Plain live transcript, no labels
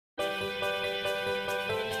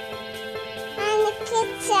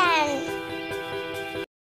kitchen.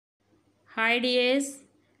 Hi dears,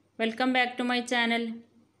 welcome back to my channel.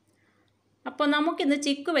 അപ്പോൾ നമുക്കിന്ന്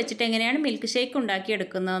ചിക്കു വെച്ചിട്ട് എങ്ങനെയാണ് മിൽക്ക് ഷേക്ക്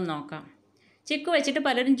ഉണ്ടാക്കിയെടുക്കുന്നതെന്ന് നോക്കാം. ചിക്കു വെച്ചിട്ട്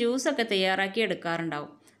പലരും ജ്യൂസൊക്കെ തയ്യാറാക്കി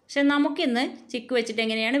എടുക്കാറുണ്ടാവും. പക്ഷെ നമുക്കിന്ന് ചിക്കു വെച്ചിട്ട്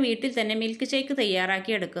എങ്ങനെയാണ് വീട്ടിൽ തന്നെ മിൽക്ക് ഷേക്ക്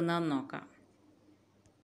തയ്യാറാക്കി എടുക്കുന്നതെന്ന് നോക്കാം.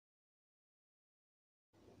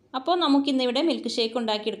 അപ്പോൾ നമുക്കിന്നിവിടെ മിൽക്ക് ഷേക്ക്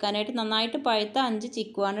ഉണ്ടാക്കിയെടുക്കാനായിട്ട് നന്നായിട്ട് പഴുത്ത 5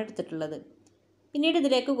 ചിക്കുവാണ് എടുത്തിട്ടുള്ളത്. പിന്നീട്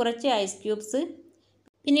ഇതിലേക്ക് കുറച്ച് ഐസ് ക്യൂബ്സ്,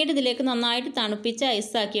 പിന്നീട് ഇതിലേക്ക് നന്നായിട്ട് തണുപ്പിച്ച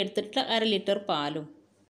ഐസാക്കി എടുത്തിട്ടുള്ള 1/2 ലിറ്റർ പാലും.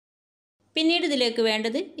 പിന്നീട് ഇതിലേക്ക്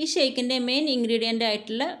വേണ്ടത് ഈ ഷേക്കിൻ്റെ മെയിൻ ഇൻഗ്രീഡിയൻ്റ്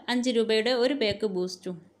ആയിട്ടുള്ള 5 രൂപയുടെ ഒരു പാക്ക്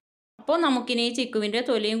ബൂസ്റ്റും. അപ്പോൾ നമുക്കിനി ഈ ചിക്കുവിൻ്റെ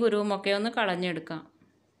തൊലിയും കുരുവും ഒക്കെ ഒന്ന് കളഞ്ഞെടുക്കാം.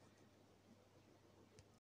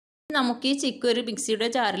 നമുക്ക് ഈ ചിക്കു ഒരു മിക്സിയുടെ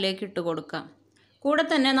ജാറിലേക്ക് ഇട്ട് കൊടുക്കാം. കൂടെ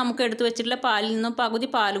തന്നെ നമുക്ക് എടുത്തു വെച്ചിട്ടുള്ള പാലിൽ നിന്നും പകുതി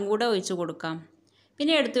പാലും കൂടെ ഒഴിച്ച് കൊടുക്കാം.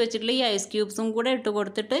 പിന്നെ എടുത്തു വെച്ചിട്ടുള്ള ഈ ഐസ് ക്യൂബ്സും കൂടെ ഇട്ട്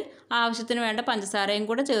കൊടുത്തിട്ട് ആവശ്യത്തിന് വേണ്ട പഞ്ചസാരയും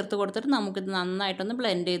കൂടെ ചേർത്ത് കൊടുത്തിട്ട് നമുക്കിത് നന്നായിട്ടൊന്ന്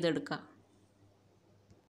ബ്ലെൻഡ് ചെയ്തെടുക്കാം.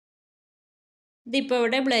 ഇതിപ്പോൾ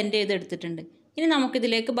ഇവിടെ ബ്ലെൻഡ് ചെയ്തെടുത്തിട്ടുണ്ട്. ഇനി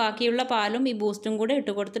നമുക്കിതിലേക്ക് ബാക്കിയുള്ള പാലും ഈ ബൂസ്റ്റും കൂടെ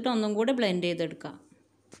ഇട്ട് കൊടുത്തിട്ട് ഒന്നും കൂടെ ബ്ലെൻഡ് ചെയ്തെടുക്കാം.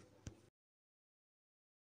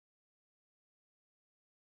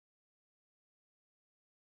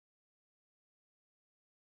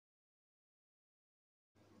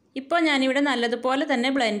 ഇപ്പോൾ ഞാനിവിടെ നല്ലതുപോലെ തന്നെ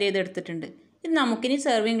ബ്ലെൻഡ് ചെയ്തെടുത്തിട്ടുണ്ട്. ഇത് നമുക്കിനി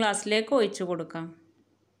സെർവിങ് ഗ്ലാസ്സിലേക്ക് ഒഴിച്ചു കൊടുക്കാം.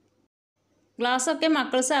 ഗ്ലാസ്സൊക്കെ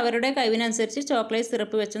മക്കൾസ് അവരുടെ കഴിവിനനുസരിച്ച് ചോക്ലേറ്റ്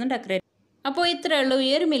സിറപ്പ് വെച്ചൊന്ന് ഡെക്കറേറ്റ്. അപ്പോൾ ഇത്രയേ ഉള്ളൂ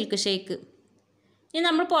ഈ ഒരു മിൽക്ക് ഷേക്ക്. ഇനി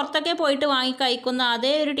നമ്മൾ പുറത്തൊക്കെ പോയിട്ട് വാങ്ങി കഴിക്കുന്ന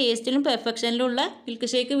അതേ ഒരു ടേസ്റ്റിലും പെർഫെക്ഷനിലുള്ള മിൽക്ക്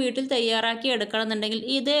ഷേക്ക് വീട്ടിൽ തയ്യാറാക്കി എടുക്കണമെന്നുണ്ടെങ്കിൽ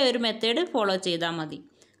ഇതേ ഒരു മെത്തേഡ് ഫോളോ ചെയ്താൽ മതി.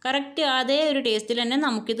 കറക്റ്റ് അതേ ഒരു ടേസ്റ്റിൽ തന്നെ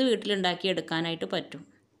നമുക്കിത് വീട്ടിലുണ്ടാക്കി എടുക്കാനായിട്ട് പറ്റും.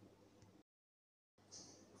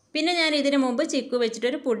 പിന്നെ ഞാൻ ഇതിനു മുമ്പ് ചിക്കു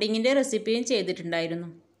വെച്ചിട്ടൊരു പുഡിങ്ങിൻ്റെ റെസിപ്പിയും ചെയ്തിട്ടുണ്ടായിരുന്നു.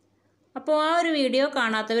 അപ്പോൾ ആ ഒരു വീഡിയോ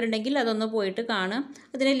കാണാത്തവരുണ്ടെങ്കിൽ അതൊന്ന് പോയിട്ട് കാണാം.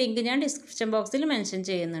 അതിൻ്റെ ലിങ്ക് ഞാൻ ഡിസ്ക്രിപ്ഷൻ ബോക്സിൽ മെൻഷൻ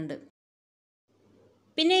ചെയ്യുന്നുണ്ട്.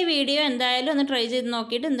 പിന്നെ ഈ വീഡിയോ എന്തായാലും ഒന്ന് ട്രൈ ചെയ്ത്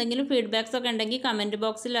നോക്കിയിട്ട് എന്തെങ്കിലും ഫീഡ്ബാക്സ് ഒക്കെ ഉണ്ടെങ്കിൽ കമൻറ്റ്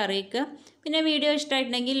ബോക്സിൽ അറിയിക്കുക. പിന്നെ വീഡിയോ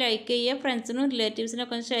ഇഷ്ടമായിട്ടുണ്ടെങ്കിൽ ലൈക്ക് ചെയ്യുക, ഫ്രണ്ട്സിനും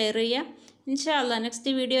റിലേറ്റീവ്സിനൊക്കെ ഒന്ന് ഷെയർ ചെയ്യുക. ഇൻഷാ അല്ലാഹ്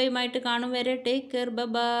നെക്സ്റ്റ് വീഡിയോയുമായിട്ട് കാണും വരെ ടേക്ക് കെയർ,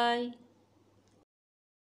 ബൈ.